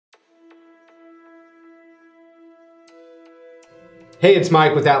Hey, it's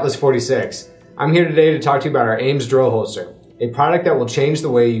Mike with Atlas 46. I'm here today to talk to you about our Ames drill holster, a product that will change the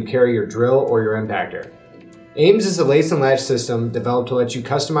way you carry your drill or your impactor. Ames is a lace and latch system developed to let you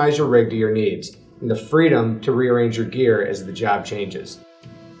customize your rig to your needs and the freedom to rearrange your gear as the job changes.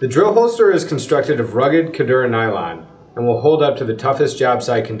 The drill holster is constructed of rugged Cordura nylon and will hold up to the toughest job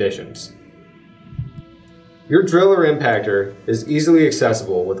site conditions. Your drill or impactor is easily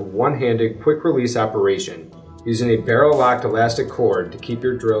accessible with a one-handed quick release operation using a barrel-locked elastic cord to keep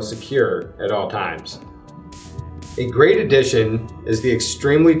your drill secure at all times. A great addition is the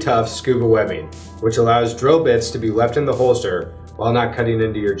extremely tough SCUBA webbing, which allows drill bits to be left in the holster while not cutting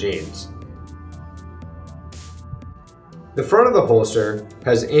into your jeans. The front of the holster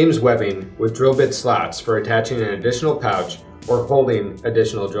has Ames webbing with drill bit slots for attaching an additional pouch or holding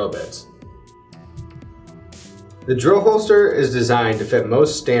additional drill bits. The drill holster is designed to fit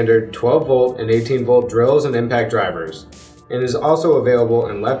most standard 12-volt and 18-volt drills and impact drivers, and is also available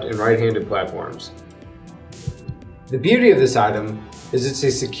in left and right-handed platforms. The beauty of this item is it's a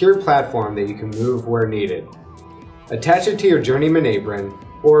secure platform that you can move where needed. Attach it to your journeyman apron,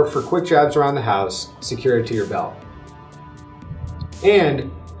 or for quick jobs around the house, secure it to your belt.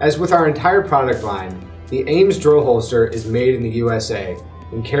 And, as with our entire product line, the Ames drill holster is made in the USA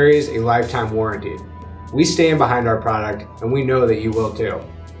and carries a lifetime warranty. We stand behind our product, and we know that you will too.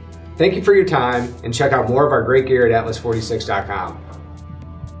 Thank you for your time, and check out more of our great gear at atlas46.com.